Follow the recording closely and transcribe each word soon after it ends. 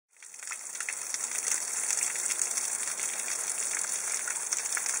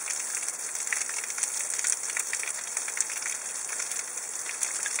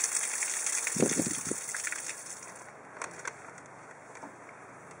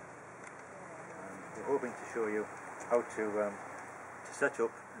we're hoping to show you how to set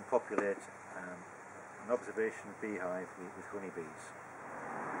up and populate an observation beehive with honeybees.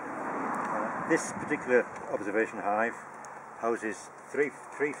 This particular observation hive houses three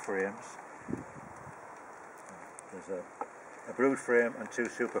frames. There's a brood frame and two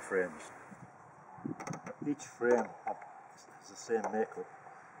super frames. Each frame has the same makeup.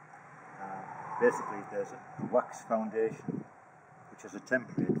 Basically there's a wax foundation which is a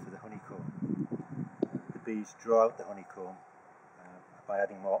template for the honeycomb. The bees draw out the honeycomb by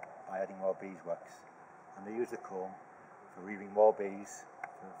adding more beeswax, and they use the comb for rearing more bees,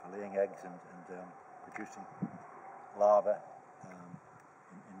 for laying eggs and producing larvae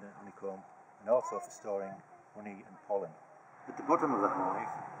in the honeycomb, and also for storing honey and pollen. At the bottom of the hive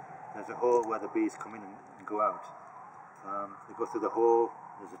there's a hole where the bees come in and go out. They go through the hole.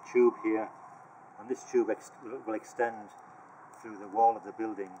 There's a tube here, and this tube will extend through the wall of the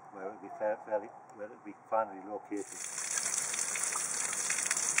building where it will be finally located.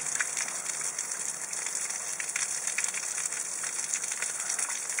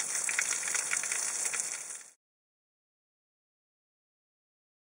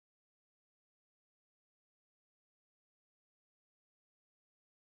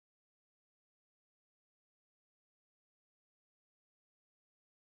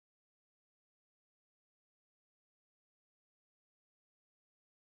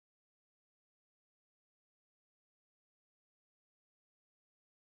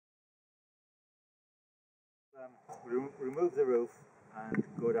 Remove the roof and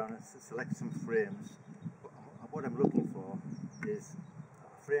go down and select some frames. What I'm looking for is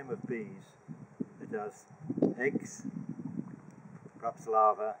a frame of bees that has eggs, perhaps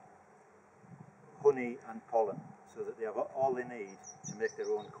larvae, honey and pollen, so that they have all they need to make their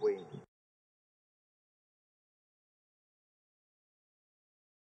own queen.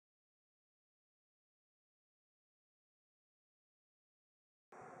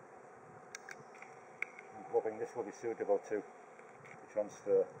 Hoping this will be suitable to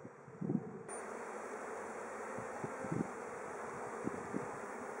transfer.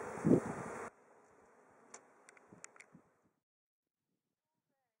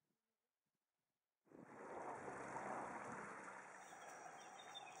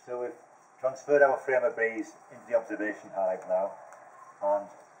 So we've transferred our frame of bees into the observation hive now, and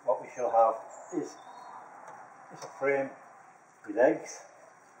what we shall have is a frame with eggs.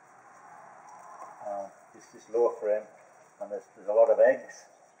 This lower frame, and there's a lot of eggs,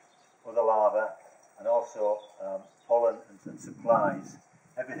 other larvae, and also pollen and supplies,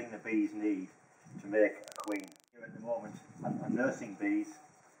 everything the bees need to make a queen. Here at the moment, and nursing bees,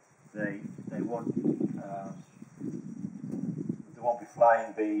 they won't be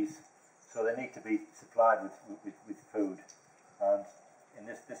flying bees, so they need to be supplied with food. And in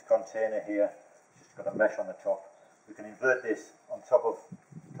this container here, it's just got a mesh on the top. We can invert this on top of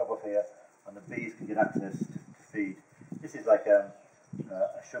here, and the bees can get access to feed. This is like a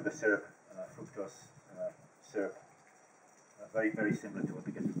sugar syrup, fructose syrup, very, very similar to what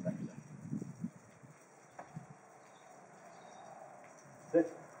they get from nectar. That's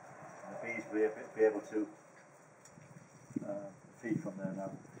it. And the bees will be able to feed from there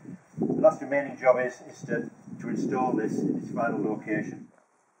now. The last remaining job is to install this in its final location.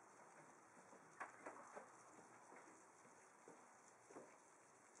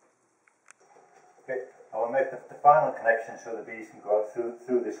 Okay, I will make the final connection so the bees can go out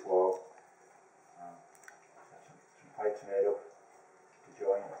through this wall. Some pipes made up to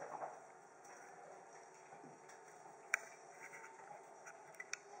join.